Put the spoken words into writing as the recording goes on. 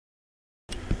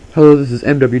Hello, this is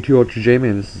MW2 Ultra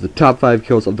J-Man. This is the top 5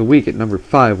 kills of the week. At number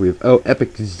 5, we have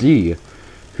Epic Z,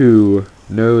 who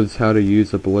knows how to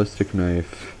use a ballistic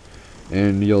knife.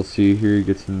 And you'll see here he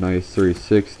gets a nice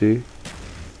 360.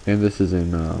 And this is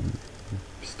in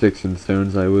Sticks and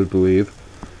Stones, I would believe.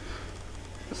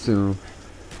 So,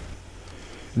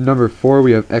 number 4,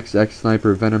 we have XX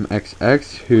Sniper Venom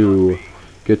XX, who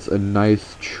gets a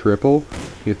nice triple.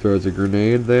 He throws a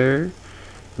grenade there.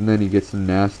 And then he gets a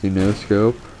nasty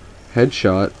no-scope.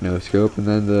 Headshot, no scope, and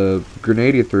then the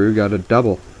grenade he threw got a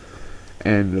double.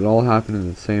 And it all happened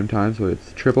at the same time, so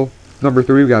it's triple. Number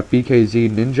 3, we got BKZ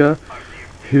Ninja,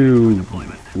 who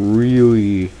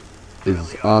really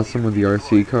is awesome with the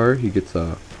RC car. He gets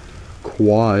a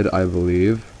quad, I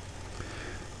believe.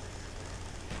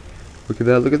 Look at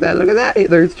that, look at that, look at that!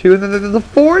 There's 2, and then there's a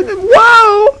 4, and then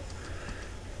whoa!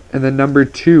 And then number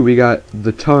 2, we got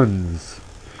the Tons.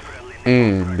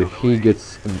 And he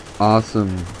gets an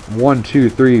awesome 1, 2,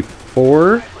 3,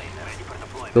 4.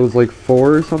 Those like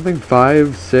 4 or something.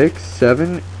 5, 6,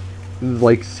 7.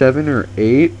 Like 7 or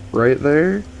 8 right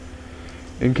there.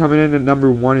 And coming in at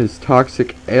number 1 is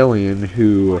Toxic Alien,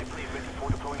 who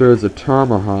throws a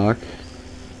tomahawk.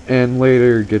 And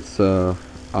later gets a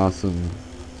awesome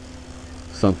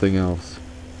something else.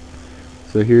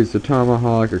 So here's the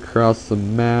tomahawk across the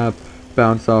map.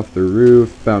 Bounce off the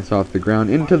roof, bounce off the ground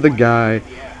into the guy,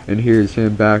 and here's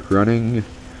him back running,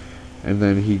 and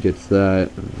then he gets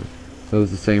that. So it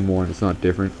was the same one, it's not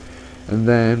different. And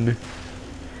then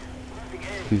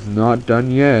he's not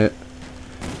done yet.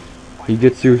 He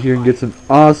gets through here and gets an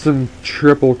awesome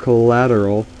triple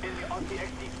collateral,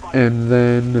 and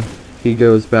then he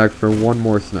goes back for one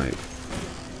more snipe.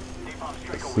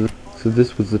 So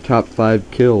this was the top 5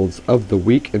 kills of the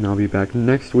week, and I'll be back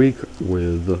next week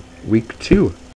with week 2.